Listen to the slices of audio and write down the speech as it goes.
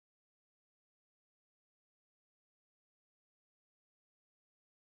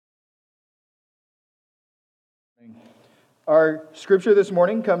Our scripture this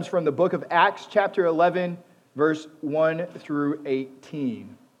morning comes from the book of Acts, chapter 11, verse 1 through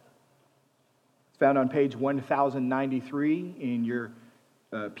 18. It's found on page 1093 in your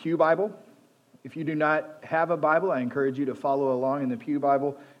Pew Bible. If you do not have a Bible, I encourage you to follow along in the Pew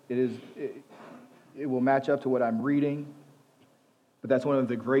Bible. It will match up to what I'm reading. But that's one of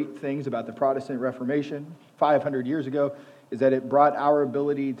the great things about the Protestant Reformation 500 years ago, is that it brought our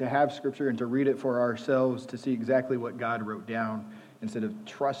ability to have Scripture and to read it for ourselves to see exactly what God wrote down instead of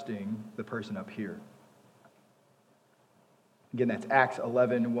trusting the person up here. Again, that's Acts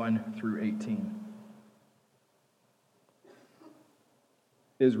 11, 1 through 18.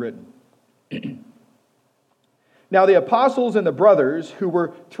 It is written, Now the apostles and the brothers who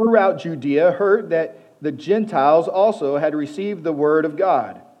were throughout Judea heard that the Gentiles also had received the word of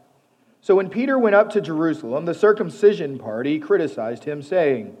God. So when Peter went up to Jerusalem, the circumcision party criticized him,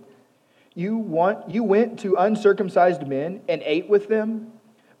 saying, You went to uncircumcised men and ate with them?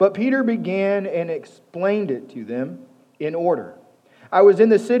 But Peter began and explained it to them in order. I was in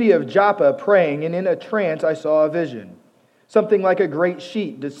the city of Joppa praying, and in a trance I saw a vision, something like a great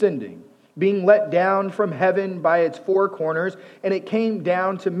sheet descending, being let down from heaven by its four corners, and it came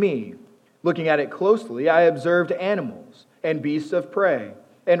down to me. Looking at it closely, I observed animals and beasts of prey,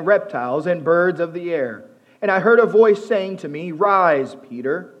 and reptiles and birds of the air. And I heard a voice saying to me, Rise,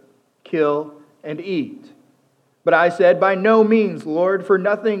 Peter, kill and eat. But I said, By no means, Lord, for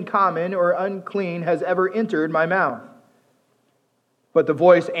nothing common or unclean has ever entered my mouth. But the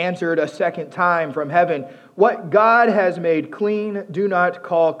voice answered a second time from heaven, What God has made clean, do not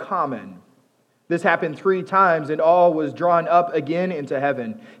call common. This happened 3 times, and all was drawn up again into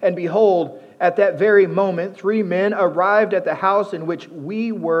heaven. And behold, at that very moment, 3 men arrived at the house in which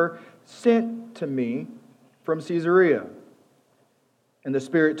we were sent to me from Caesarea. And the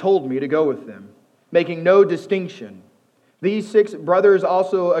Spirit told me to go with them, making no distinction. These 6 brothers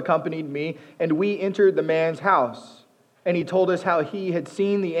also accompanied me, and we entered the man's house. And he told us how he had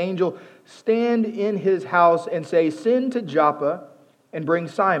seen the angel stand in his house and say, Send to Joppa and bring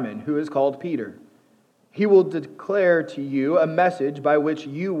Simon, who is called Peter. He will declare to you a message by which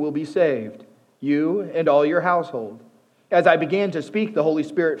you will be saved, you and all your household. As I began to speak, the Holy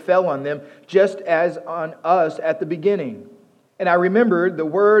Spirit fell on them, just as on us at the beginning. And I remembered the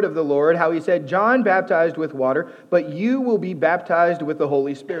word of the Lord, how he said, John baptized with water, but you will be baptized with the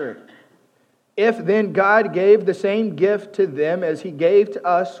Holy Spirit. If then God gave the same gift to them as he gave to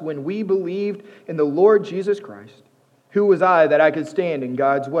us when we believed in the Lord Jesus Christ, who was I that I could stand in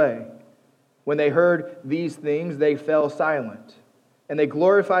God's way? When they heard these things, they fell silent. And they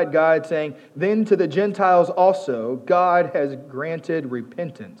glorified God, saying, Then to the Gentiles also God has granted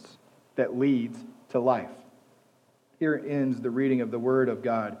repentance that leads to life. Here ends the reading of the Word of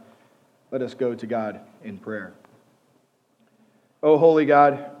God. Let us go to God in prayer. O holy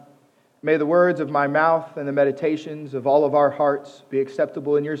God, may the words of my mouth and the meditations of all of our hearts be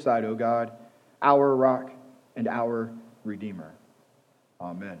acceptable in your sight, O God, our rock and our Redeemer.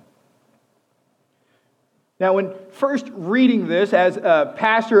 Amen. Now, when first reading this as a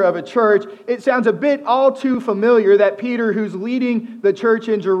pastor of a church, it sounds a bit all too familiar that Peter, who's leading the church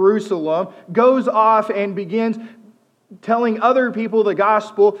in Jerusalem, goes off and begins telling other people the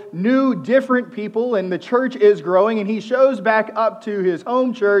gospel, new, different people, and the church is growing, and he shows back up to his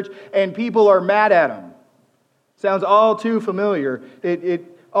home church, and people are mad at him. Sounds all too familiar.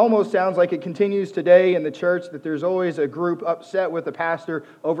 It almost sounds like it continues today in the church, that there's always a group upset with the pastor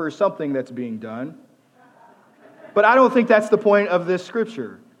over something that's being done. But I don't think that's the point of this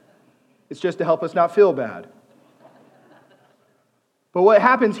scripture. It's just to help us not feel bad. But what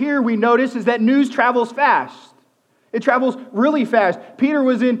happens here, we notice, is that news travels fast. It travels really fast. Peter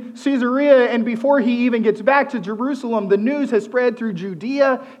was in Caesarea, and before he even gets back to Jerusalem, the news has spread through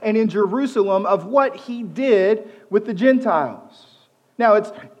Judea and in Jerusalem of what he did with the Gentiles. Now,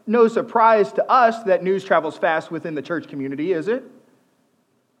 it's no surprise to us that news travels fast within the church community, is it?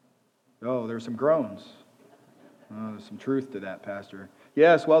 Oh, there's some groans. Oh, there's some truth to that, Pastor.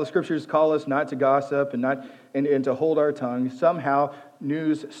 Yes, while the scriptures call us not to gossip and to hold our tongue, somehow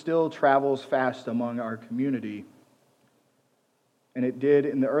news still travels fast among our community. And it did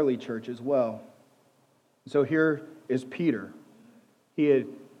in the early church as well. So here is Peter. He had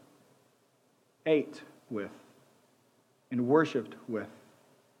ate with and worshipped with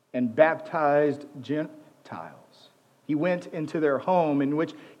and baptized Gentiles. He went into their home, in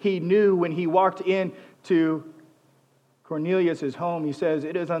which he knew when he walked into Cornelius' home, he says,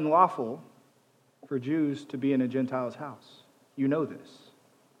 It is unlawful for Jews to be in a Gentile's house. You know this.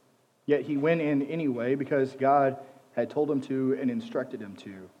 Yet he went in anyway because God had told him to and instructed him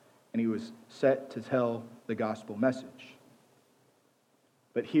to. and he was set to tell the gospel message.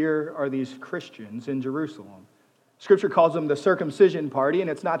 But here are these Christians in Jerusalem. Scripture calls them the circumcision party, and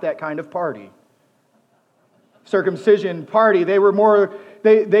it's not that kind of party. Circumcision party, they were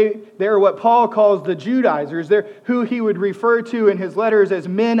what Paul calls the Judaizers. They're who he would refer to in his letters as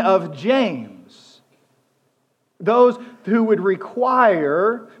men of James. Those who would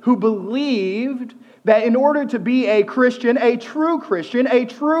require, who believed that in order to be a Christian, a true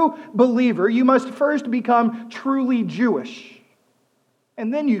believer, you must first become truly Jewish.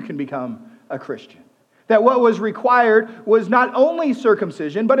 And then you can become a Christian. That what was required was not only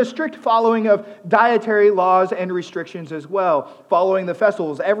circumcision, but a strict following of dietary laws and restrictions as well. Following the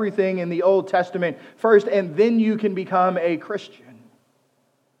festivals, everything in the Old Testament first, and then you can become a Christian.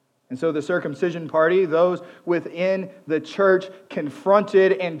 And so the circumcision party, those within the church,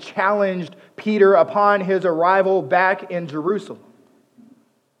 confronted and challenged Peter upon his arrival back in Jerusalem.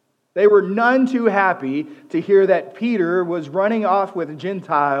 They were none too happy to hear that Peter was running off with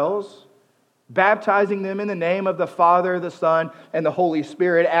Gentiles, baptizing them in the name of the Father, the Son, and the Holy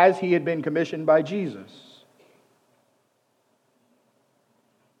Spirit, as he had been commissioned by Jesus.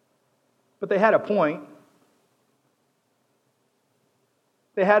 But they had a point.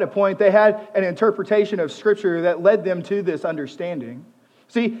 They had an interpretation of Scripture that led them to this understanding.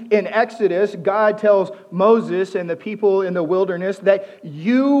 See, in Exodus, God tells Moses and the people in the wilderness that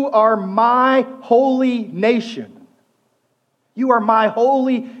you are my holy nation. You are my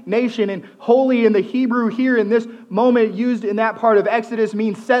holy nation. And holy in the Hebrew here in this moment used in that part of Exodus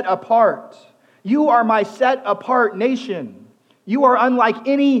means set apart. You are my set apart nation. You are unlike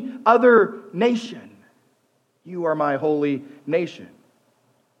any other nation. You are my holy nation.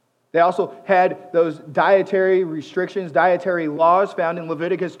 They also had those dietary restrictions, dietary laws found in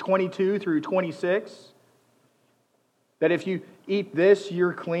Leviticus 22 through 26. That if you eat this,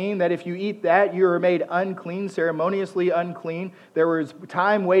 you're clean. That if you eat that, you are made unclean, ceremoniously unclean. There was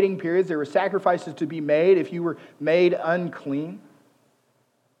time waiting periods. There were sacrifices to be made if you were made unclean.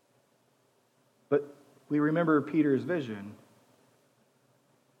 But we remember Peter's vision.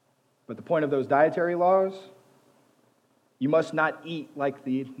 But the point of those dietary laws, you must not eat like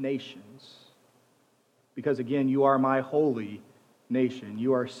the nations. Because again, you are my holy nation.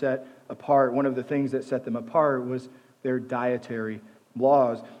 You are set apart. One of the things that set them apart was their dietary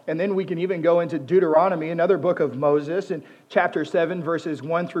laws. And then we can even go into Deuteronomy, another book of Moses, in chapter 7, verses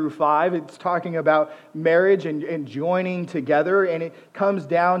 1 through 5. It's talking about marriage and joining together. And it comes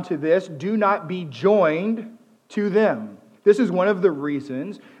down to this: do not be joined to them. This is one of the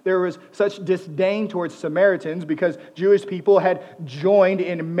reasons there was such disdain towards Samaritans, because Jewish people had joined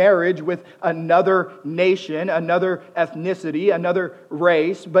in marriage with another nation, another ethnicity, another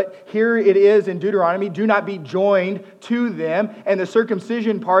race. But here it is in Deuteronomy, do not be joined to them. And the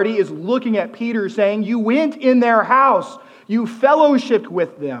circumcision party is looking at Peter saying, you went in their house, you fellowshiped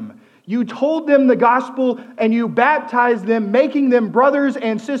with them. You told them the gospel and you baptized them, making them brothers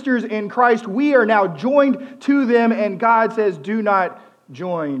and sisters in Christ. We are now joined to them, and God says, do not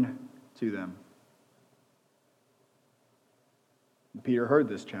join to them. Peter heard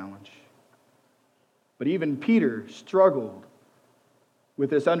this challenge. But even Peter struggled with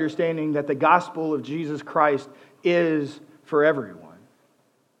this understanding that the gospel of Jesus Christ is for everyone.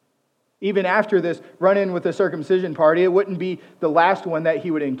 Even after this run-in with the circumcision party, it wouldn't be the last one that he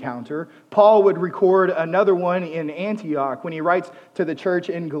would encounter. Paul would record another one in Antioch when he writes to the church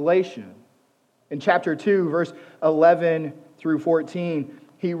in Galatia. In chapter 2, verse 11 through 14,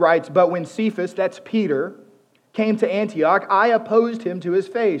 he writes, but when Cephas, that's Peter, came to Antioch, I opposed him to his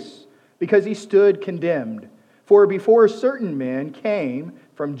face, because he stood condemned. For before certain men came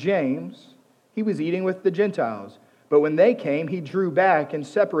from James, he was eating with the Gentiles. But when they came, he drew back and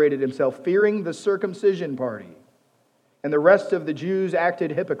separated himself, fearing the circumcision party. And the rest of the Jews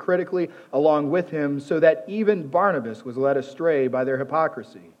acted hypocritically along with him, so that even Barnabas was led astray by their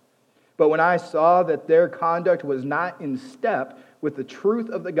hypocrisy. But when I saw that their conduct was not in step with the truth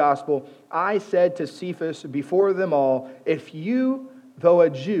of the gospel, I said to Cephas before them all, if you, though a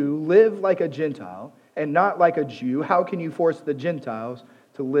Jew, live like a Gentile and not like a Jew, how can you force the Gentiles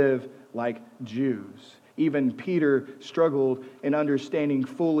to live like Jews? Even Peter struggled in understanding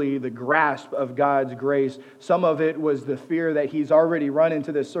fully the grasp of God's grace. Some of it was the fear that he's already run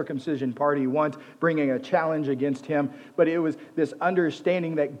into this circumcision party once, bringing a challenge against him. But it was this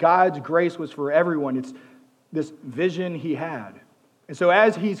understanding that God's grace was for everyone. It's this vision he had. And so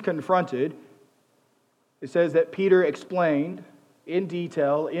as he's confronted, it says that Peter explained in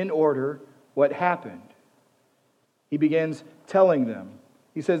detail, in order, what happened. He begins telling them.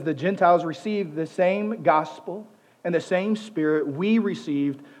 He says the Gentiles received the same gospel and the same Spirit we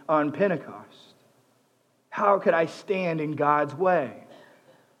received on Pentecost. How could I stand in God's way?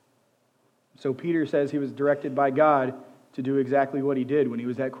 So Peter says he was directed by God to do exactly what he did when he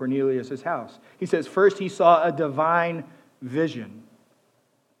was at Cornelius' house. He says first he saw a divine vision.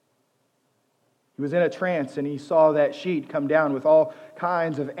 He was in a trance and he saw that sheet come down with all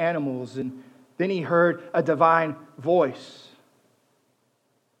kinds of animals, and then he heard a divine voice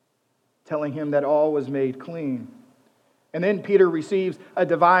telling him that all was made clean. And then Peter receives a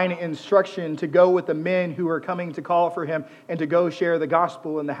divine instruction to go with the men who are coming to call for him and to go share the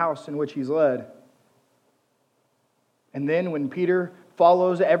gospel in the house in which he's led. And then when Peter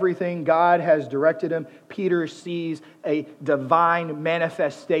follows everything God has directed him, Peter sees a divine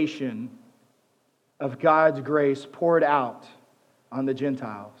manifestation of God's grace poured out on the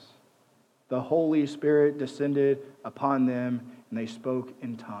Gentiles. The Holy Spirit descended upon them and they spoke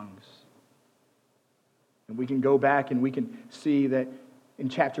in tongues. And we can go back and we can see that in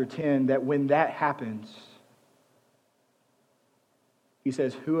chapter 10 that when that happens, he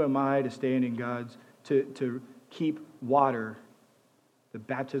says, who am I to stand in God's, to keep water, the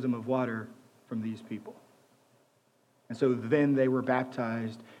baptism of water from these people? And so then they were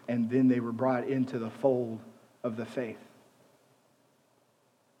baptized and then they were brought into the fold of the faith.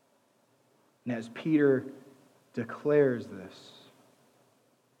 And as Peter declares this,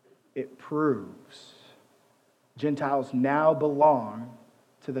 it proves Gentiles now belong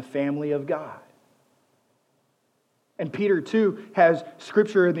to the family of God. And Peter, too, has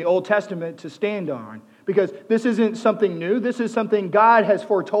scripture in the Old Testament to stand on, because this isn't something new. This is something God has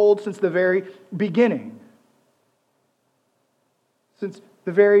foretold since the very beginning. Since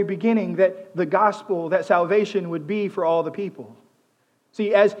the very beginning, that the gospel, that salvation would be for all the people.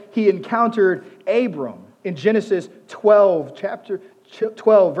 See, as he encountered Abram in Genesis 12, chapter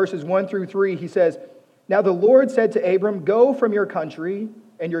 12, verses 1 through 3, he says, "Now the Lord said to Abram, go from your country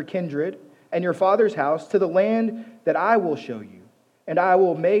and your kindred and your father's house to the land that I will show you, and I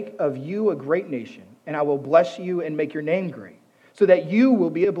will make of you a great nation, and I will bless you and make your name great, so that you will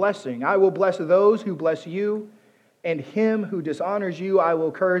be a blessing. I will bless those who bless you, and him who dishonors you I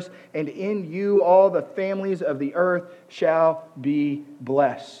will curse, and in you all the families of the earth shall be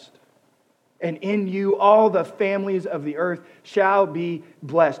blessed." And in you all the families of the earth shall be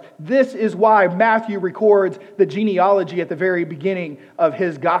blessed. This is why Matthew records the genealogy at the very beginning of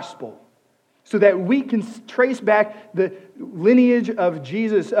his gospel, so that we can trace back the lineage of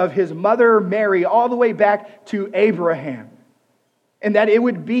Jesus, of his mother Mary, all the way back to Abraham. And that it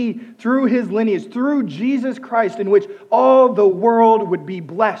would be through his lineage, through Jesus Christ, in which all the world would be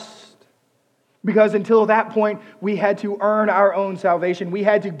blessed. Because until that point, we had to earn our own salvation. We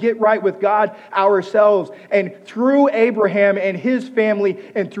had to get right with God ourselves. And through Abraham and his family,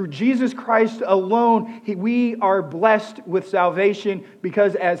 and through Jesus Christ alone, we are blessed with salvation,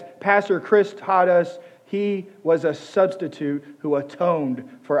 because as Pastor Chris taught us, he was a substitute who atoned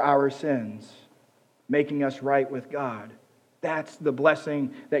for our sins, making us right with God. That's the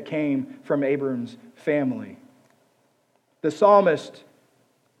blessing that came from Abram's family. The psalmist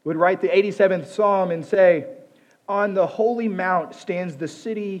would write the 87th Psalm and say, "On the holy mount stands the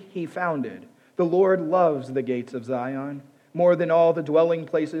city he founded. The Lord loves the gates of Zion more than all the dwelling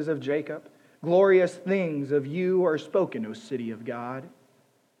places of Jacob. Glorious things of you are spoken, O city of God.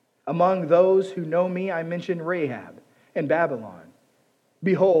 Among those who know me, I mention Rahab and Babylon.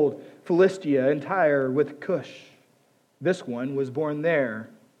 Behold, Philistia and Tyre with Cush. This one was born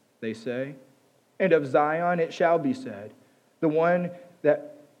there," they say. "And of Zion it shall be said,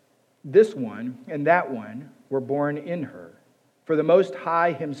 this one and that one were born in her. For the Most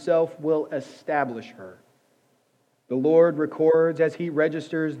High himself will establish her. The Lord records as he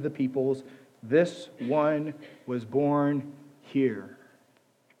registers the peoples, this one was born here."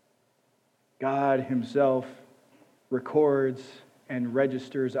 God himself records and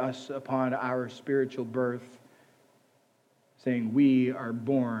registers us upon our spiritual birth, saying we are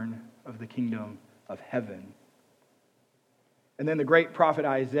born of the kingdom of heaven. And then the great prophet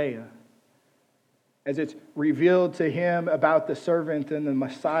Isaiah, as it's revealed to him about the servant and the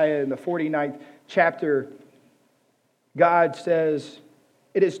Messiah in the 49th chapter, God says,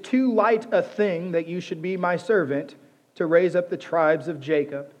 "It is too light a thing that you should be my servant to raise up the tribes of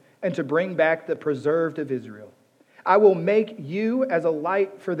Jacob and to bring back the preserved of Israel. I will make you as a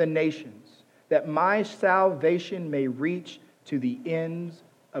light for the nations, that my salvation may reach to the ends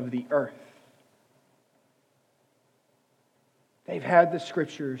of the earth." They've had the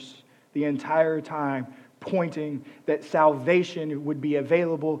scriptures the entire time pointing that salvation would be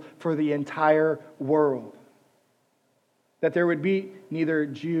available for the entire world. That there would be neither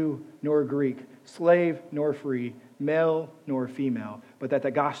Jew nor Greek, slave nor free, male nor female, but that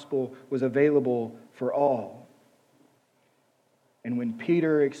the gospel was available for all. And when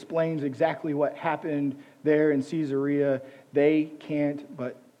Peter explains exactly what happened there in Caesarea, they can't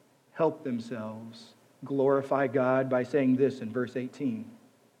but help themselves glorify God by saying this in verse 18.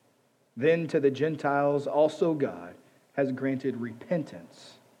 Then to the Gentiles also God has granted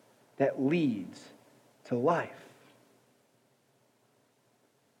repentance that leads to life.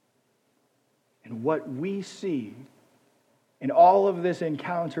 And what we see in all of this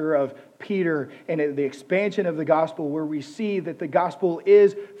encounter of Peter and the expansion of the gospel, where we see that the gospel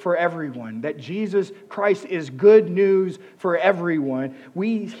is for everyone, that Jesus Christ is good news for everyone,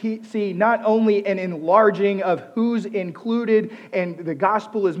 we see not only an enlarging of who's included and the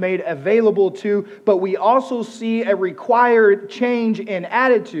gospel is made available to, but we also see a required change in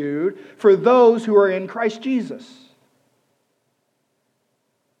attitude for those who are in Christ Jesus.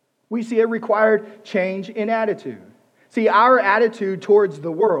 We see a required change in attitude. See, our attitude towards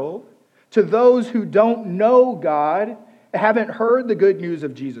the world, to those who don't know God, haven't heard the good news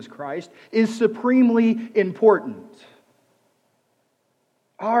of Jesus Christ, is supremely important.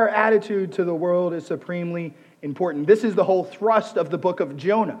 Our attitude to the world is supremely important. This is the whole thrust of the book of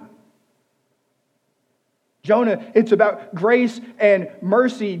Jonah. Jonah, it's about grace and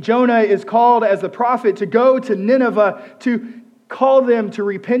mercy. Jonah is called as the prophet to go to Nineveh to call them to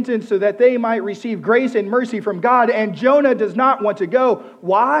repentance so that they might receive grace and mercy from God. And Jonah does not want to go.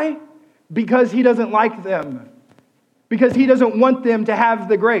 Why? Because he doesn't like them. Because he doesn't want them to have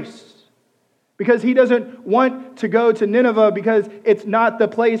the grace. Because he doesn't want to go to Nineveh because it's not the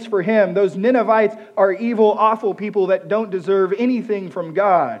place for him. Those Ninevites are evil, awful people that don't deserve anything from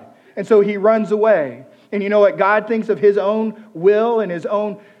God. And so he runs away. And you know what God thinks of his own will and his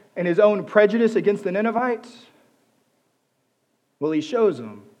own prejudice against the Ninevites? Well, he shows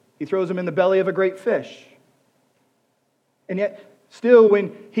them. He throws them in the belly of a great fish. And yet, still,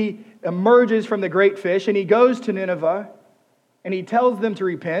 when he emerges from the great fish and he goes to Nineveh and he tells them to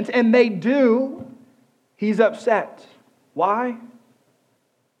repent, and they do, he's upset. Why?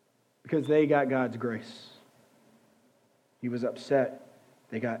 Because they got God's grace. He was upset.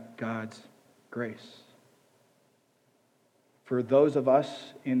 They got God's grace. For those of us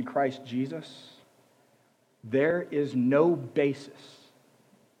in Christ Jesus, there is no basis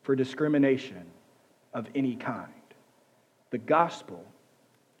for discrimination of any kind. The gospel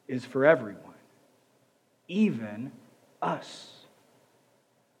is for everyone, even us.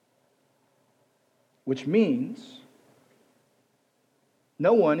 Which means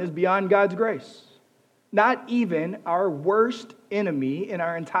no one is beyond God's grace. Not even our worst enemy in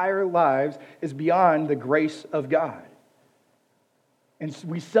our entire lives is beyond the grace of God. And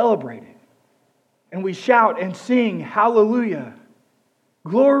we celebrate it. And we shout and sing, hallelujah.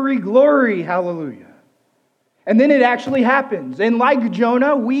 Glory, glory, hallelujah. And then it actually happens. And like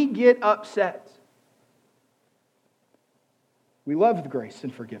Jonah, we get upset. We love the grace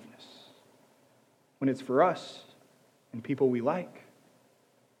and forgiveness when it's for us and people we like.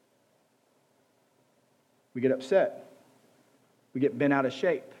 We get upset. We get bent out of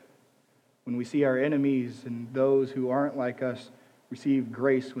shape when we see our enemies and those who aren't like us receive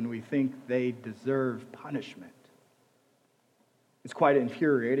grace when we think they deserve punishment. It's quite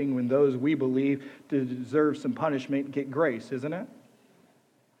infuriating when those we believe deserve some punishment get grace, isn't it?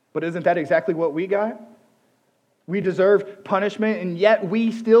 But isn't that exactly what we got? We deserve punishment, and yet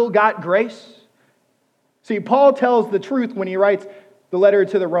we still got grace. See, Paul tells the truth when he writes the letter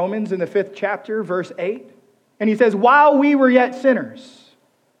to the Romans in the 5th chapter, verse 8. And he says, while we were yet sinners,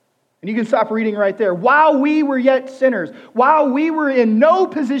 and you can stop reading right there. While we were yet sinners, while we were in no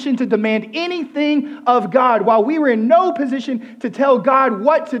position to demand anything of God, while we were in no position to tell God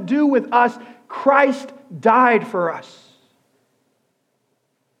what to do with us, Christ died for us,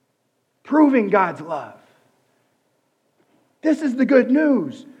 proving God's love. This is the good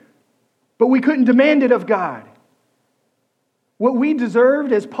news. But we couldn't demand it of God. What we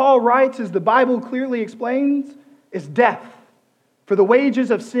deserved, as Paul writes, as the Bible clearly explains, is death. For the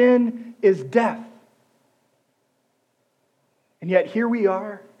wages of sin is death. And yet here we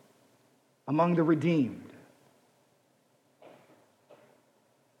are among the redeemed.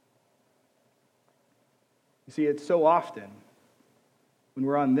 You see, it's so often when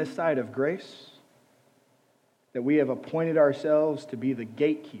we're on this side of grace that we have appointed ourselves to be the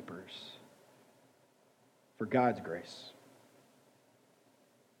gatekeepers for God's grace.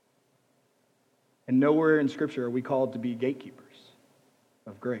 And nowhere in Scripture are we called to be gatekeepers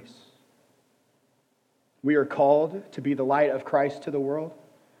of grace. We are called to be the light of Christ to the world.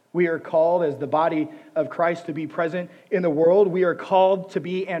 We are called as the body of Christ to be present in the world. We are called to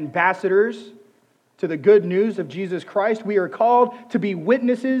be ambassadors to the good news of Jesus Christ. We are called to be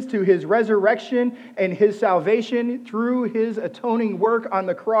witnesses to his resurrection and his salvation through his atoning work on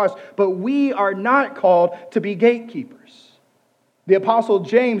the cross. But we are not called to be gatekeepers. The Apostle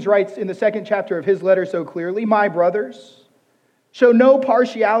James writes in the 2nd chapter of his letter so clearly, "My brothers, show no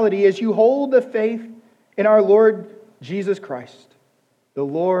partiality as you hold the faith in our Lord Jesus Christ, the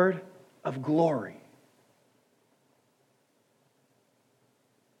Lord of glory."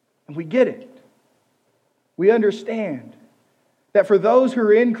 And we get it. We understand that for those who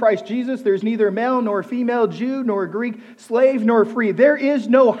are in Christ Jesus, there's neither male nor female, Jew nor Greek, slave nor free. There is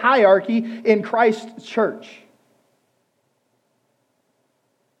no hierarchy in Christ's church.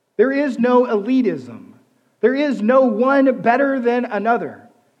 There is no elitism. There is no one better than another.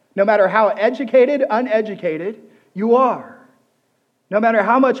 No matter how educated, uneducated you are. No matter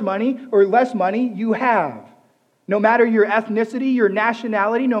how much money or less money you have. No matter your ethnicity, your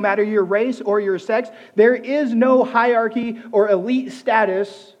nationality, no matter your race or your sex, there is no hierarchy or elite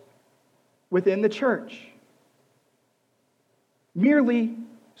status within the church. Merely,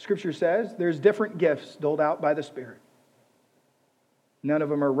 Scripture says, there's different gifts doled out by the Spirit. None of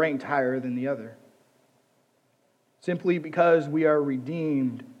them are ranked higher than the other. Simply because we are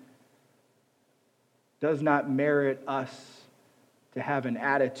redeemed does not merit us to have an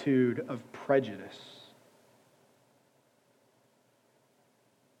attitude of prejudice.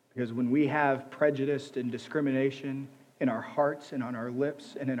 Because when we have prejudice and discrimination in our hearts and on our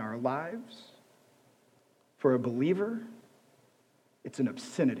lips and in our lives, for a believer, it's an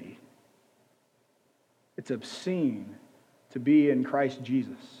obscenity. It's obscene to be in Christ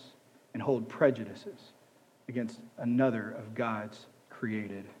Jesus and hold prejudices against another of God's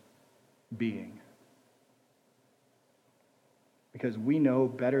created being. Because we know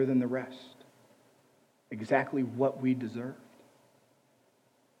better than the rest exactly what we deserved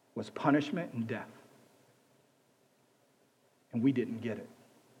was punishment and death. And we didn't get it.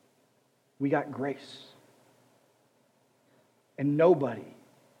 We got grace. And nobody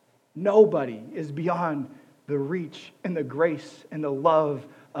is beyond the reach and the grace and the love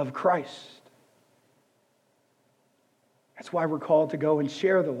of Christ. That's why we're called to go and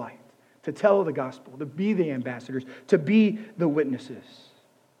share the light, to tell the gospel, to be the ambassadors, to be the witnesses.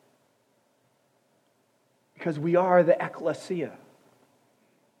 Because we are the ecclesia.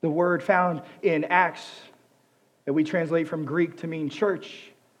 The word found in Acts that we translate from Greek to mean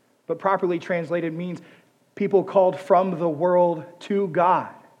church, but properly translated means people called from the world to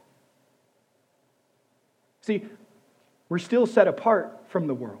God. See, we're still set apart from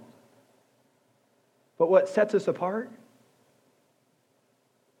the world. But what sets us apart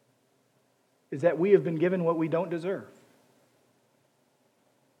is that we have been given what we don't deserve.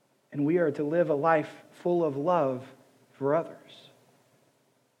 And we are to live a life full of love for others.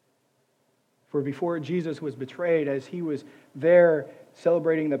 For before Jesus was betrayed, as he was there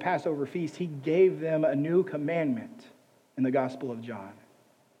celebrating the Passover feast, he gave them a new commandment in the Gospel of John,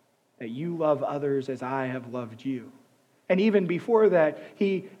 that you love others as I have loved you. And even before that,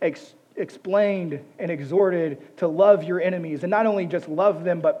 he explained and exhorted to love your enemies, and not only just love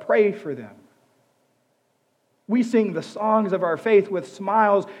them, but pray for them. We sing the songs of our faith with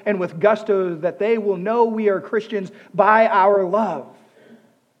smiles and with gusto that they will know we are Christians by our love.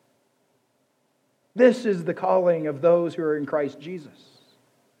 This is the calling of those who are in Christ Jesus.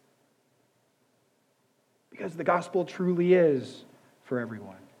 Because the gospel truly is for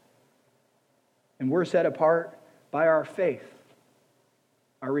everyone. And we're set apart by our faith,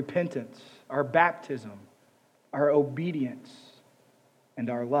 our repentance, our baptism, our obedience, and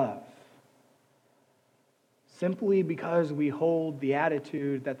our love. Simply because we hold the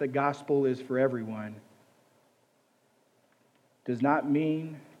attitude that the gospel is for everyone does not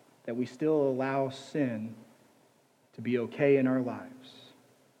mean that we still allow sin to be okay in our lives,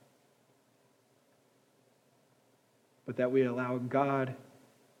 but that we allow God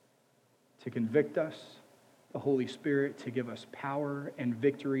to convict us, the Holy Spirit to give us power and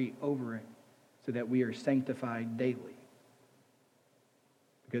victory over it, so that we are sanctified daily.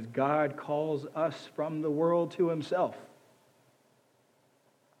 Because God calls us from the world to himself.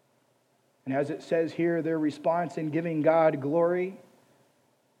 And as it says here, their response in giving God glory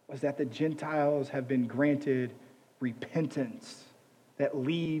was that the Gentiles have been granted repentance that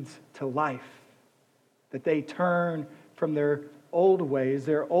leads to life. That they turn from their old ways,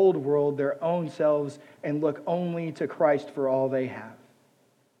 their old world, their own selves, and look only to Christ for all they have.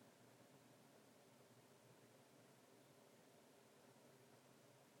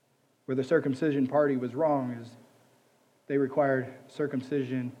 Where the circumcision party was wrong is they required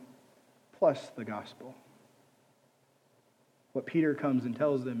circumcision plus the gospel. What Peter comes and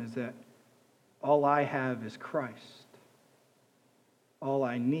tells them is that All I have is Christ. All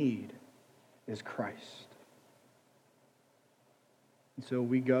I need is Christ. And so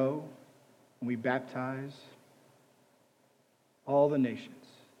we go and we baptize all the nations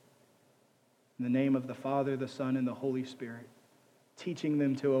in the name of the Father, the Son, and the Holy Spirit, teaching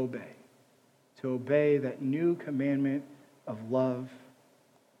them to obey that new commandment of love,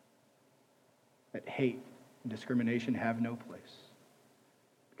 that hate and discrimination have no place.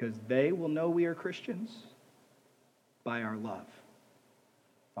 Because they will know we are Christians by our love.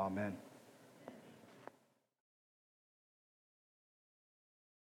 Amen.